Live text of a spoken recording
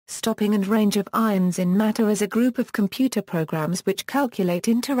Stopping and Range of Ions in Matter is a group of computer programs which calculate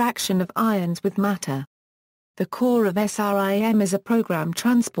interaction of ions with matter. The core of SRIM is a program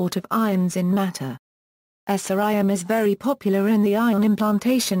transport of ions in matter. SRIM is very popular in the ion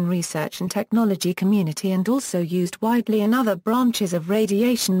implantation research and technology community and also used widely in other branches of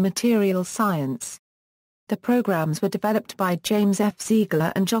radiation materials science. The programs were developed by James F.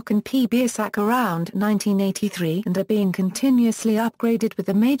 Ziegler and Jochen P. Biersack around 1983 and are being continuously upgraded with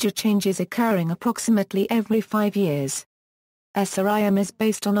the major changes occurring approximately every 5 years. SRIM is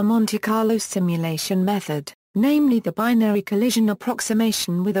based on a Monte Carlo simulation method, namely the binary collision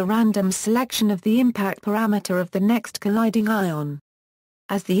approximation with a random selection of the impact parameter of the next colliding ion.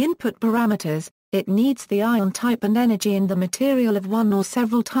 As the input parameters, it needs the ion type and energy in the material of one or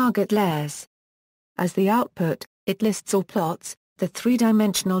several target layers. As the output, it lists or plots the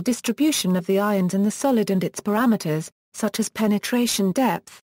three-dimensional distribution of the ions in the solid and its parameters, such as penetration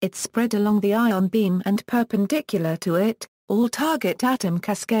depth, its spread along the ion beam and perpendicular to it. All target atom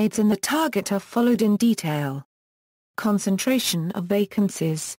cascades in the target are followed in detail. Concentration of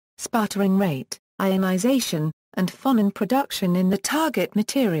vacancies, sputtering rate, ionization, and phonon production in the target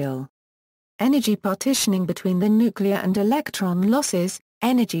material. Energy partitioning between the nuclear and electron losses,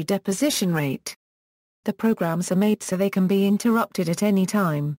 energy deposition rate. The programs are made so they can be interrupted at any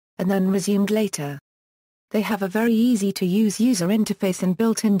time, and then resumed later. They have a very easy-to-use user interface and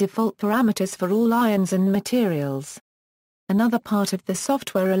built-in default parameters for all ions and materials. Another part of the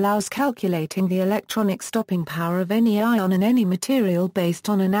software allows calculating the electronic stopping power of any ion in any material based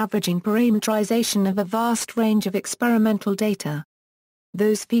on an averaging parameterization of a vast range of experimental data.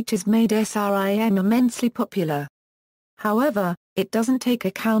 Those features made SRIM immensely popular. However, it doesn't take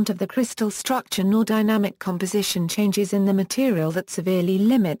account of the crystal structure nor dynamic composition changes in the material that severely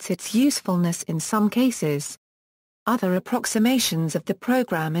limits its usefulness in some cases. Other approximations of the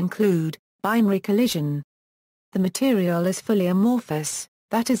program include binary collision. The material is fully amorphous,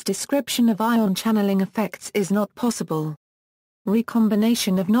 that is, description of ion channeling effects is not possible.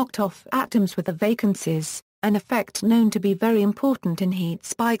 Recombination of knocked-off atoms with the vacancies, an effect known to be very important in heat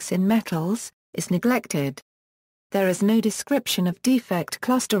spikes in metals, is neglected. There is no description of defect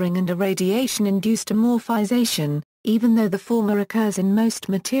clustering and irradiation-induced amorphization, even though the former occurs in most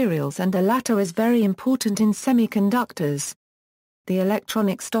materials and the latter is very important in semiconductors. The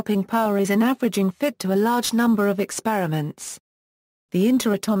electronic stopping power is an averaging fit to a large number of experiments. The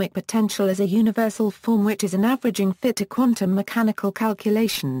interatomic potential is a universal form which is an averaging fit to quantum mechanical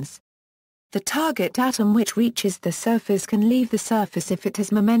calculations. The target atom which reaches the surface can leave the surface if it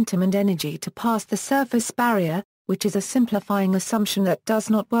has momentum and energy to pass the surface barrier, which is a simplifying assumption that does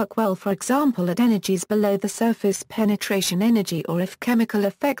not work well, for example at energies below the surface penetration energy or if chemical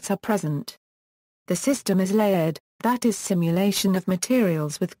effects are present. The system is layered, that is, simulation of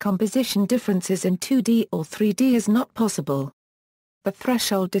materials with composition differences in 2D or 3D is not possible. The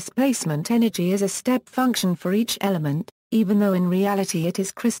threshold displacement energy is a step function for each element, even though in reality it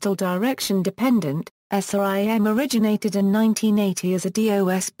is crystal direction dependent. SRIM originated in 1980 as a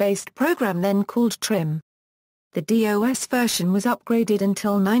DOS-based program then called SRIM. The DOS version was upgraded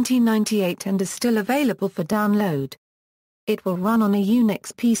until 1998 and is still available for download. It will run on a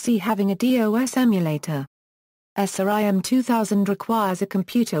Unix PC having a DOS emulator. SRIM 2000 requires a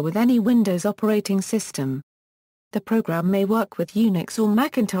computer with any Windows operating system. The program may work with Unix or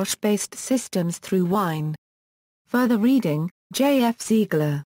Macintosh-based systems through Wine. Further reading, J. F.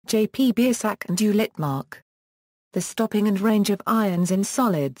 Ziegler, J. P. Biersack and U. Littmark. The Stopping and Range of Ions in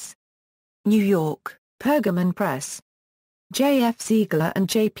Solids. New York, Pergamon Press. J. F. Ziegler and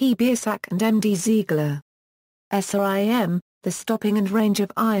J. P. Biersack and M. D. Ziegler. SRIM, The Stopping and Range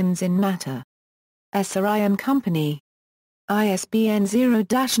of Ions in Matter. SRIM Company. ISBN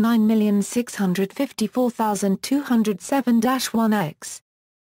 0-9654207-1X.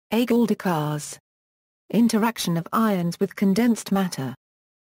 Agaldecars. Interaction of ions with condensed matter.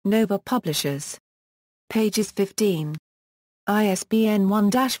 Nova Publishers. Pages 15. ISBN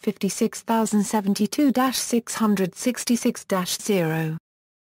 1-56072-666-0.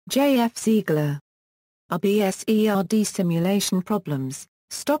 J. F. Ziegler. RBSERD Simulation Problems,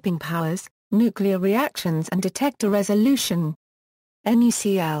 Stopping Powers, Nuclear Reactions and Detector Resolution.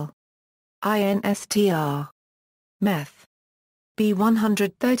 NECL. INSTR. Meth.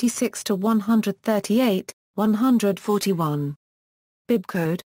 B136-138, 141.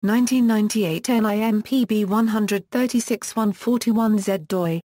 Bibcode, 1998 NIMPB 136-141Z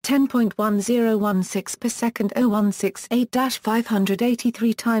DOI, 10.1016 per second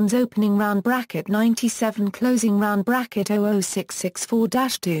 0168-583 times opening round bracket 97 closing round bracket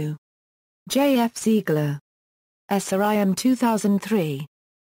 00664-2. J. F. Ziegler. SRIM 2003.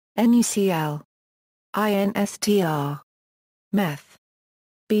 NUCL. INSTR. Meth.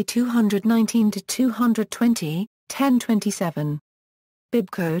 B219-220, 1027.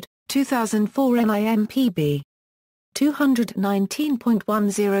 Bibcode, 2004 NIMPB.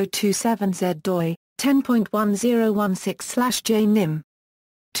 219.1027Z DOI, 10.1016/JNIM.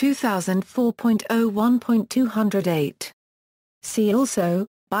 2004.01.208. See also,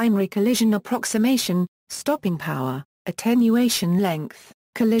 binary collision approximation, stopping power, attenuation length,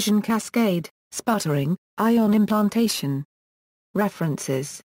 collision cascade, sputtering, ion implantation.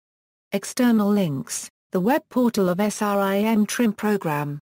 References. External links, the web portal of SRIM TRIM program.